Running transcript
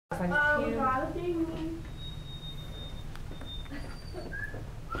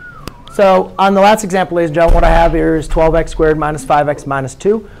So on the last example, ladies and gentlemen, what I have here is 12x squared minus 5x minus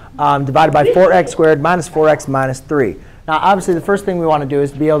 2 divided by 4x squared minus 4x minus 3. Now, obviously, the first thing we want to do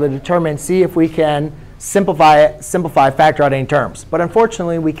is to be able to determine, see if we can simplify, factor out any terms. But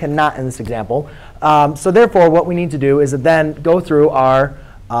unfortunately, we cannot in this example. So therefore, what we need to do is to then go through our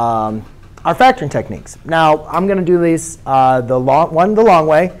factoring techniques. Now, I'm going to do these one the long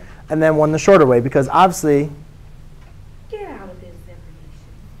way and then one the shorter way, because obviously,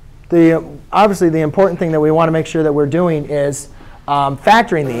 the important thing that we want to make sure that we're doing is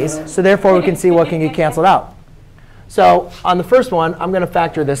factoring these. So therefore, we can see what can get canceled out. So on the first one, I'm going to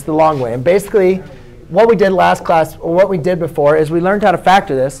factor this the long way. And basically, what we did last class, or what we did before, is we learned how to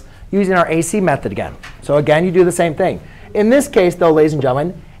factor this using our AC method again. So again, you do the same thing. In this case, though, ladies and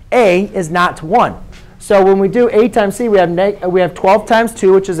gentlemen, A is not 1. So when we do A times C, we have 12 times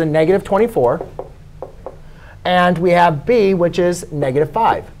 2, which is a negative 24. And we have B, which is negative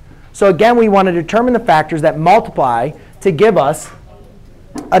 5. So again, we want to determine the factors that multiply to give us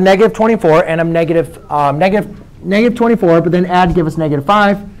a negative 24 and a negative 24, but then add to give us negative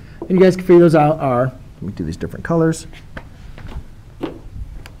 5. And you guys can figure those out are, let me do these different colors.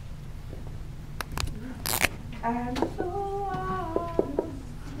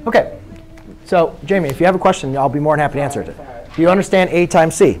 OK. So Jamie, if you have a question, I'll be more than happy to answer it. Do you understand A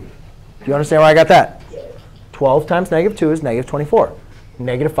times C? Do you understand where I got that? 12 times negative 2 is negative 24.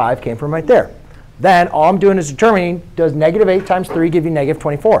 Negative 5 came from right there. Then all I'm doing is determining, does negative 8 times 3 give you negative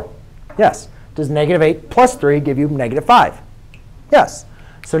 24? Yes. Does negative 8 plus 3 give you negative 5? Yes.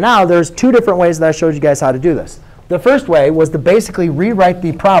 So now there's two different ways that I showed you guys how to do this. The first way was to basically rewrite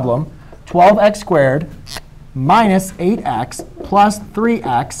the problem 12x squared minus 8x plus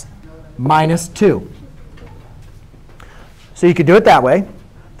 3x minus 2. So you could do it that way.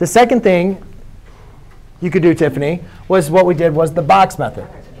 The second thing you could do, Tiffany, was what we did was the box method.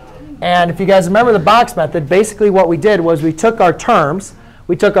 And if you guys remember the box method, basically what we did was we took our terms.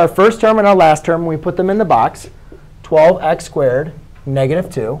 We took our first term and our last term, and we put them in the box, 12x squared,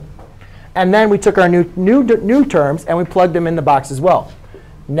 negative 2. And then we took our new terms, and we plugged them in the box as well,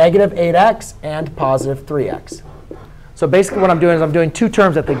 negative 8x and positive 3x. So basically what I'm doing is I'm doing two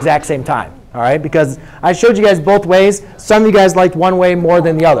terms at the exact same time, all right? Because I showed you guys both ways. Some of you guys liked one way more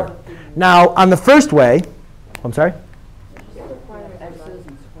than the other. Now, on the first way, I'm sorry?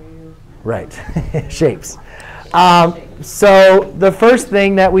 Right, shapes. So the first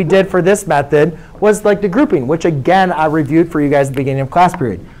thing that we did for this method was like the grouping, which again I reviewed for you guys at the beginning of class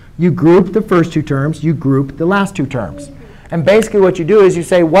period. You group the first two terms, you group the last two terms. And basically what you do is you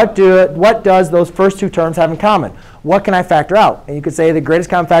say, what does those first two terms have in common? What can I factor out? And you could say the greatest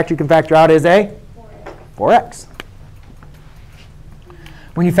common factor you can factor out is a 4x.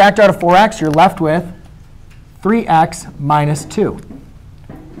 When you factor out a 4x, you're left with 3x minus 2.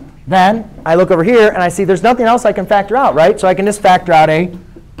 Then I look over here, and I see there's nothing else I can factor out, right? So I can just factor out a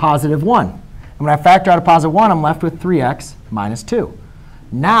positive 1. And when I factor out a positive 1, I'm left with 3x minus 2.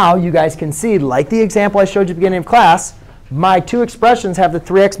 Now you guys can see, like the example I showed you at the beginning of class, my two expressions have the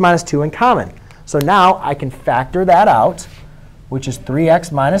 3x minus 2 in common. So now I can factor that out, which is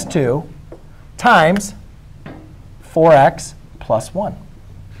 3x minus 2 times 4x plus 1.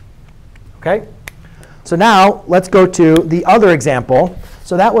 OK? So now let's go to the other example.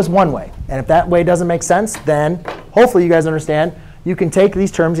 So that was one way. And if that way doesn't make sense, then hopefully you guys understand you can take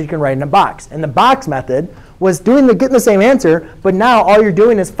these terms and you can write in a box. And the box method was getting the same answer, but now all you're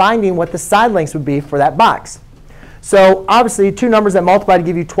doing is finding what the side lengths would be for that box. So obviously, two numbers that multiply to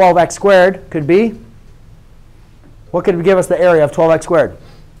give you 12x squared could be, what could give us the area of 12x squared?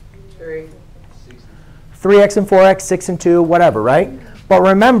 3x and 4x, 6 and 2, whatever, right? But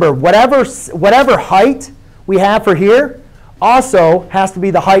remember, whatever height we have for here also has to be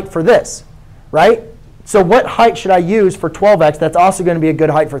the height for this, right? So what height should I use for 12x that's also going to be a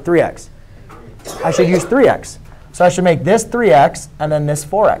good height for 3x? I should use 3x. So I should make this 3x and then this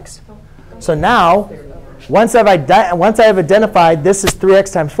 4x. So now, once I have identified this is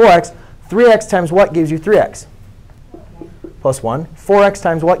 3x times 4x, 3x times what gives you 3x? Plus 1. 4x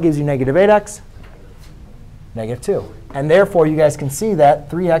times what gives you negative 8x? Negative 2. And therefore, you guys can see that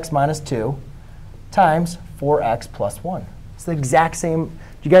 3x minus 2 times 4x plus 1. It's the exact same. Do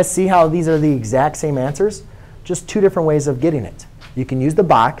you guys see how these are the exact same answers? Just two different ways of getting it. You can use the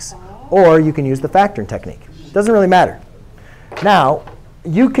box, or you can use the factoring technique. It doesn't really matter. Now,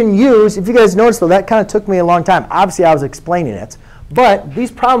 you can use, if you guys notice, though, that kind of took me a long time. Obviously, I was explaining it. But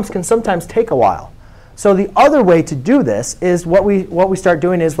these problems can sometimes take a while. So the other way to do this is what we start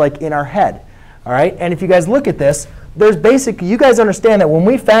doing is like in our head. All right? And if you guys look at this, there's basically, you guys understand that when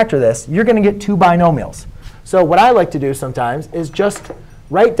we factor this, you're going to get two binomials. So what I like to do sometimes is just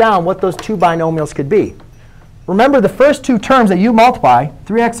write down what those two binomials could be. Remember, the first two terms that you multiply,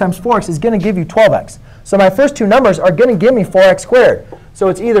 3x times 4x, is going to give you 12x. So my first two numbers are going to give me 4x squared. So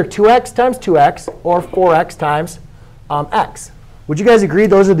it's either 2x times 2x or 4x times x. Would you guys agree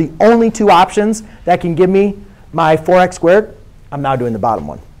those are the only two options that can give me my 4x squared? I'm now doing the bottom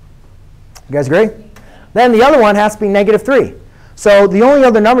one. You guys agree? Then the other one has to be negative 3. So the only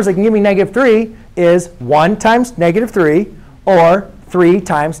other numbers that can give me negative 3 is 1 times negative 3 or 3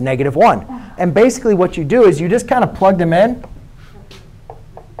 times negative 1. And basically what you do is you just kind of plug them in.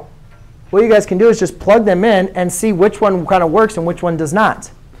 What you guys can do is just plug them in and see which one kind of works and which one does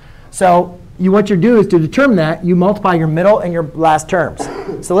not. So what you do is to determine that, you multiply your middle and your last terms.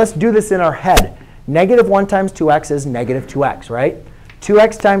 So let's do this in our head. Negative 1 times 2x is negative 2x, right?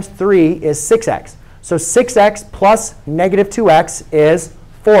 2x times 3 is 6x. So 6x plus negative 2x is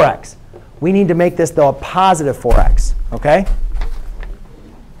 4x. We need to make this, though, a positive 4x, OK?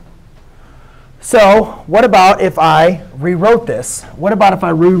 So what about if I rewrote this? What about if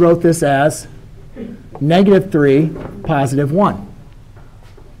I rewrote this as negative 3, positive 1?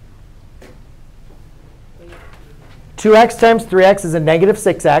 2x times 3x is a negative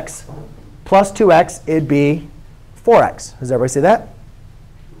 6x. Plus 2x, it'd be 4x. Does everybody see that?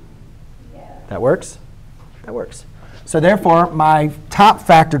 Yeah. That works? That works. So therefore, my top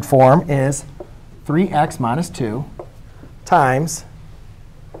factored form is 3x minus 2 times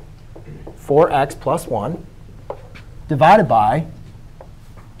 4x plus 1 divided by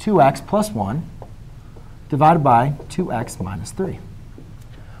 2x plus 1 divided by 2x minus 3.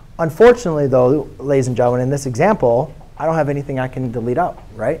 Unfortunately, though, ladies and gentlemen, in this example, I don't have anything I can delete out,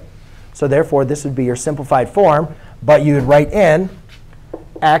 right? So therefore, this would be your simplified form. But you would write in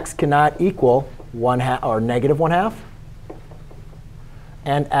x cannot equal 1/2 or negative 1/2.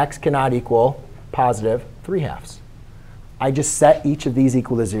 And x cannot equal positive 3/2. I just set each of these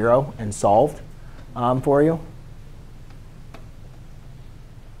equal to 0 and solved for you.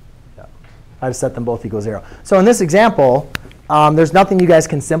 Yeah. I just set them both equal to 0. So in this example, there's nothing you guys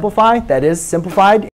can simplify that is simplified.